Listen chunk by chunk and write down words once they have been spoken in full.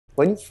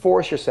When you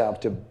force yourself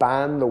to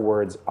ban the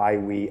words I,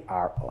 we,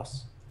 our,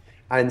 us,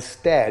 and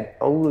instead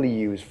only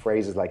use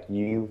phrases like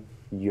you,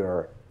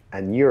 your,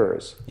 and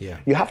yours, Yeah.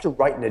 you have to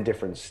write in a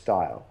different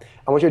style.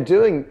 And what you're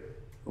doing,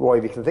 Roy,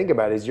 if you can think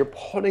about it, is you're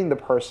putting the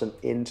person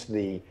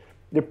into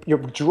you're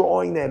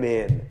drawing them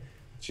in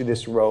to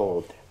this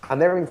role, and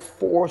they're being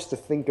forced to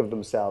think of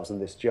themselves in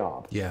this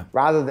job. Yeah.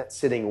 Rather than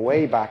sitting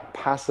way back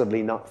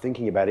passively not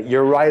thinking about it,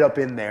 you're right up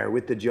in there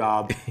with the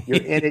job,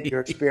 you're in it,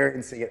 you're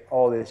experiencing it,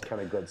 all this kind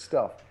of good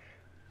stuff.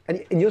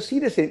 And you'll see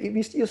this,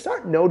 you'll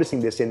start noticing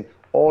this in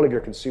all of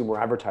your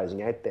consumer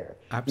advertising out there.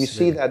 You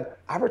see Absolutely. that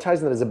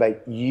advertising that is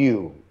about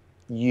you,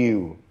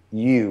 down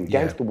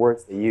Yeah. to the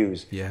words they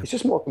use. Yeah. It's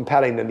just more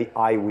compelling than the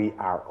I, we,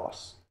 our,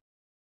 us.